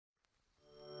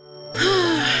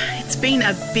been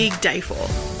a big day for.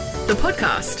 The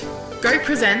podcast, Go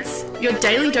presents your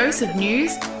daily dose of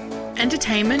news,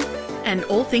 entertainment, and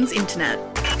all things internet.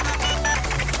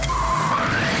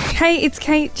 Hey, it's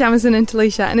Kate, Jamison and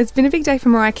Talisha, and it's been a big day for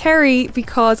Mariah Carey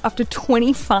because after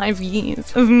 25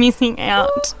 years of missing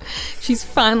out, she's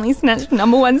finally snatched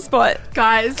 #1 spot.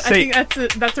 Guys, I think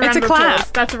that's a round of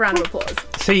applause. That's a round of applause.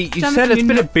 See, you Jamison, said it's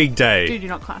been a big day Dude, you're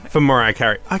not clapping. for Mariah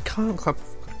Carey. I can't clap.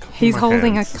 He's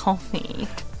holding hands. a coffee.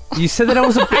 You said that I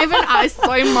was a I have an ice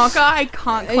soy mocha. I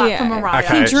can't clap Yeah. for Mariah.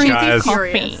 Okay, He drinks guys.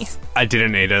 coffee. I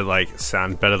didn't need to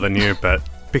sound better than you, but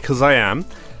because I am.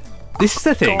 This is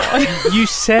the thing. You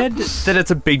said that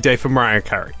it's a big day for Mariah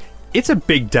Carey. It's a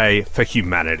big day for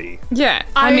humanity. Yeah,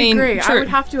 I mean, agree. true. I would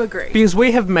have to agree. Because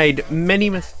we have made many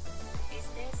mistakes. Is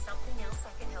there something else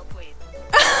I can help with?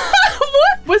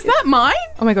 What? Was that mine?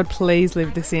 Oh my god, please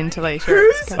leave this in, Talisha.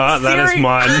 Who's- That is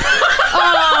mine.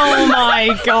 Oh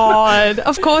my god.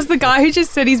 Of course, the guy who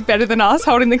just said he's better than us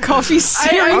holding the coffee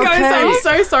Siri I'm goes Okay. on.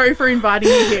 so sorry for inviting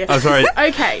you here. I'm sorry.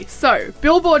 Okay, so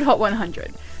Billboard Hot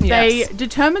 100. Yes. They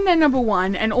determine their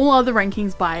 #1 and all other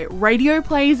rankings by radio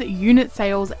plays, unit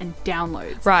sales, and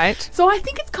downloads. Right. So I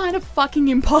think it's kind of fucking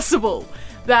impossible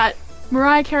that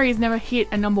Mariah Carey has never hit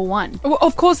a #1. Well,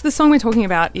 of course, the song we're talking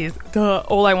about is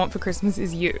All I Want for Christmas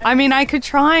Is You. I mean, I could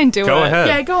try and do Go it. ahead.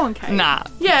 Yeah, go on, Kate. Nah.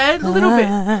 Yeah, a little bit.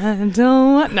 I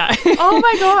don't want... No. Oh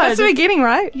my god. That's the beginning,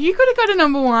 right? You could have got a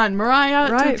 #1.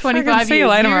 Mariah Right, took 25 fucking see you years.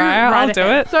 later, Mariah. right I'll do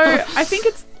ahead. it. So I think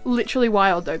it's literally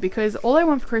wild though, because All I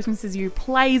Want for Christmas Is You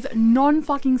plays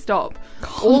non-fucking stop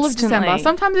all of December. Constantly.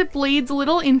 Sometimes it bleeds a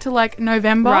little into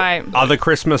November. Right. Other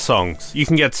Christmas songs you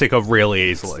can get sick of really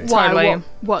easily. Why? Totally.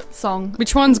 What song?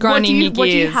 Which one's grinding your What do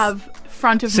you gears? have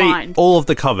front of See, mind? all of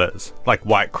the covers, like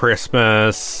White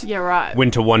Christmas, Yeah, right.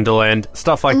 Winter Wonderland,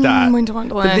 stuff like that. Winter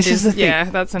Wonderland But this is the thing. Yeah,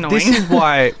 that's annoying. This is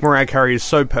why Mariah Carey is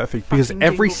so perfect, because Fucking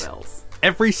every Jingle Bells.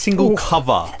 every single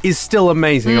cover is still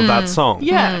amazing of that song.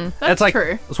 Yeah, that's It's like,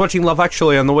 true. I was watching Love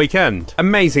Actually on the weekend.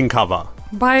 Amazing cover.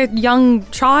 By a young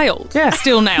child. Yeah.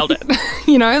 Still nailed it.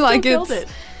 You know, like Still it's... killed it.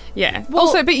 Yeah. Well-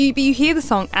 also, but you hear the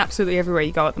song absolutely everywhere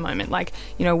you go at the moment. Like,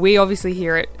 you know, we obviously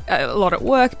hear it a lot at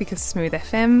work because Smooth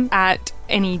FM, at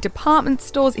any department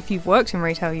stores. If you've worked in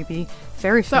retail, you'd be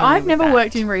very So familiar I've with never that.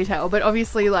 worked in retail, but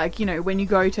obviously, when you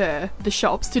go to the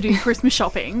shops to do Christmas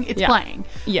shopping, it's Yeah. playing.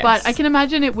 Yes. But I can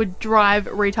imagine it would drive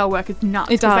retail workers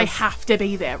nuts It because they does. have to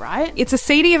be there, right? It's a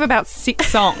CD of about 6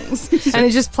 songs, and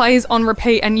it just plays on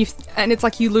repeat, and it's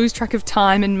like you lose track of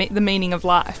time and the meaning of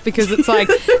life because it's like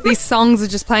these songs are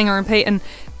just playing on repeat, and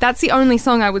that's the only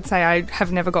song I would say I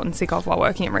have never gotten sick of while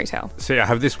working in retail. See, I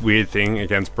have this weird thing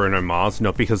against Bruno Mars,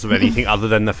 not because of anything other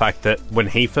than the fact that when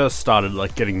he first started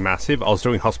getting massive, I was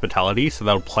doing hospitality, so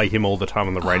they would play him all the time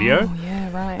on the radio. Oh,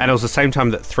 yeah, right. And it was the same time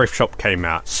that Thrift Shop came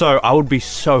out. So I would be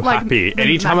so Like happy the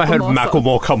anytime I heard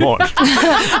Macklemore Macklemore come on.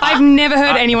 I've never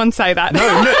heard anyone say that.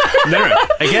 No.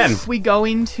 Again, We go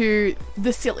into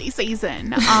the silly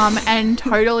season, and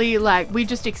totally we're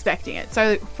just expecting it.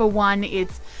 So for one,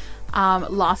 it's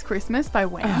Last Christmas by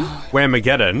Wham.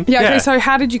 Whamageddon. Yeah, okay, so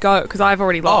how did you go? Because I've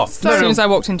already lost. no, As soon no. as I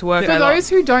walked into work, For I those lost.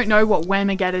 who don't know what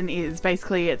Whamageddon is,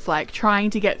 basically it's like trying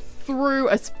to get through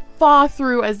as far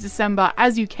through as December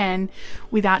as you can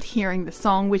without hearing the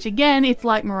song, which again, it's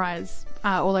like Mariah's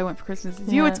All I Want for Christmas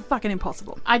Is You. Yeah. It's fucking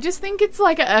impossible. I just think it's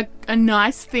like a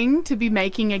nice thing to be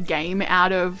making a game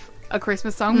out of a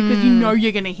Christmas song because you know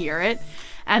you're going to hear it.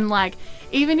 And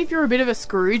even if you're a bit of a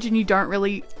Scrooge and you don't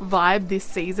really vibe this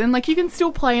season, you can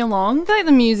still play along. I feel like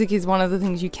the music is one of the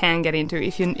things you can get into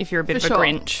if you're a bit For of a sure.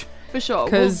 Grinch. For sure.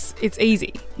 Because it's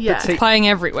easy. Yeah. It's playing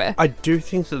everywhere. I do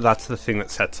think that that's the thing that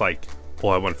sets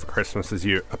All I Want for Christmas Is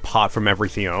You apart from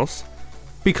everything else,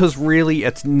 because really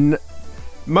it's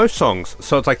most songs.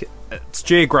 So it's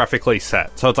geographically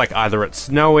set. So it's either it's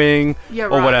snowing Yeah, or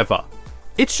right. whatever.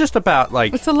 It's just about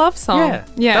It's a love song.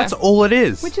 Yeah. That's all it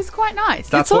is. which is quite nice.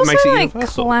 That's It's what also makes it like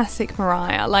universal. classic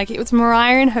Mariah. It was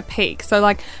Mariah in her peak. So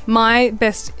my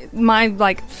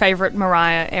favorite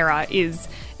Mariah era is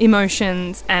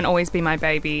Emotions and Always Be My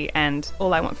Baby and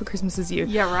All I Want for Christmas Is You.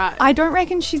 Yeah, right. I don't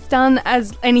reckon she's done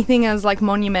anything as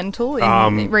monumental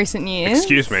in recent years.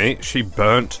 Excuse me, she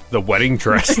burnt the wedding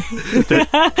dress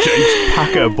that James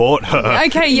Packer bought her.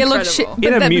 Okay, yeah, look, Incredible.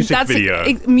 In a music video.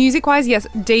 Music-wise, yes,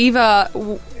 Diva,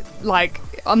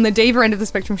 on the diva end of the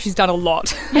spectrum, she's done a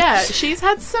lot. Yeah, she's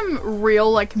had some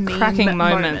real mean Cracking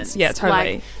moments. Yeah,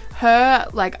 totally. her,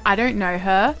 like, I Don't Know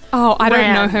Her. Oh, I Don't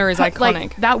Know ran. Her is iconic.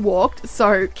 Like, that walked,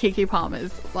 so Keke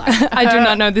Palmer's, like, I do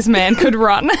not know this man could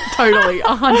run. totally,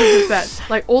 100%.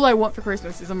 Like, all I want for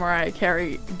Christmas is a Mariah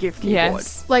Carey gift keyboard.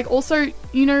 Yes. Like, also,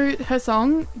 you know her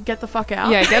song, Get the Fuck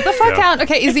Out? Yeah, Get the Fuck Yeah. Out.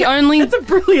 Okay, is the only... It's a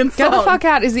brilliant song. Get the Fuck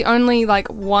Out is the only, like,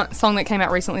 one song that came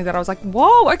out recently that I was like,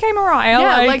 whoa, okay, Mariah.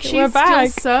 Yeah, like, we're she's back.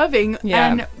 still serving,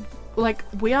 Yeah. and, like,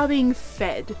 we are being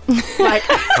fed. Like,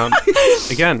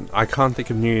 Again, I can't think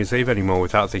of New Year's Eve anymore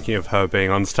without thinking of her being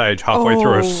on stage halfway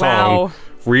through a Oh, song, wow.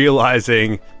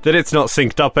 realizing that it's not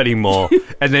synced up anymore,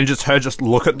 and then just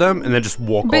look at them and then just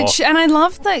walk But off. and I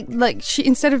love that, like, she,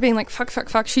 instead of being like, fuck, fuck,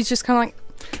 fuck, she's just kind of like,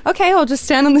 okay, I'll just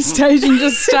stand on the stage and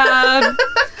just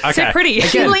sit pretty.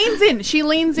 She Again, leans in. She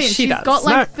leans in. She She's does. got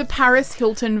like No. the Paris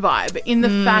Hilton vibe in the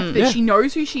fact that Yeah. she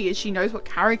knows who she is. She knows what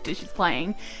character she's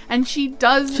playing, and she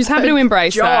does. She's happy her to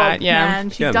embrace job, that, yeah. man.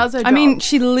 She Yeah. does her job. I mean,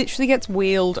 she literally gets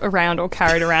wheeled around or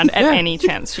carried around at any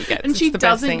chance she gets. and It's she the best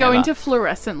doesn't thing go ever. into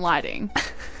fluorescent lighting.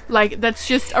 Like that's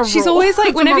just a. She's rule. always like,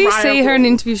 It's a whenever you Mariah see her in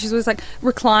rule. interviews, she's always like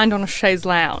reclined on a chaise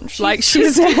lounge. Like just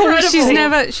she's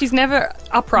incredible. she's never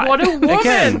upright. What a woman!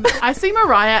 Again. I see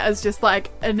Mariah as just like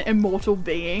an immortal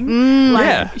being. Like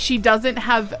Yeah. she doesn't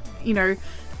have,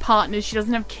 partners. She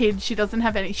doesn't have kids. She doesn't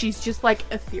have any. She's just like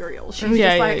ethereal. She's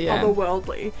Yeah, just like yeah.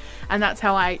 otherworldly, and that's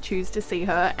how I choose to see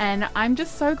her. And I'm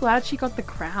just so glad she got the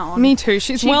crown. Me too.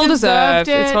 She's She well deserved deserved.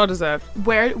 it. It's well deserved.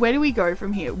 Where do we go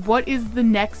from here? What is the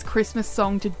next Christmas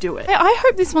song to do it? Hey, I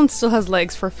hope this one still has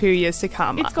legs for a few years to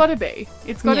come. It's got to be.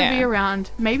 It's got to Yeah. be around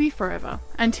maybe forever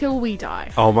until we die.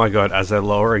 oh my god, as they're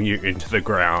lowering you into the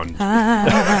ground.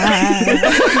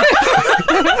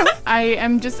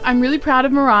 I'm really proud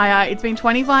of Mariah. It's been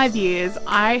 25 years.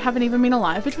 I haven't even been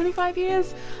alive for 25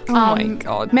 years. Oh my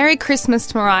god! Merry Christmas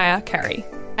to Mariah Carey.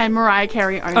 And Mariah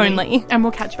Carey only. Only. And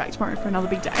we'll catch you back tomorrow for another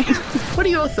big day. What are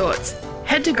your thoughts?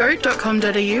 Head to goat.com.au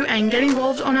and get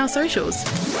involved on our socials.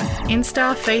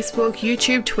 Insta, Facebook,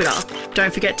 YouTube, Twitter.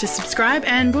 Don't forget to subscribe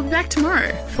and we'll be back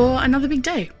tomorrow for another big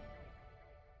day.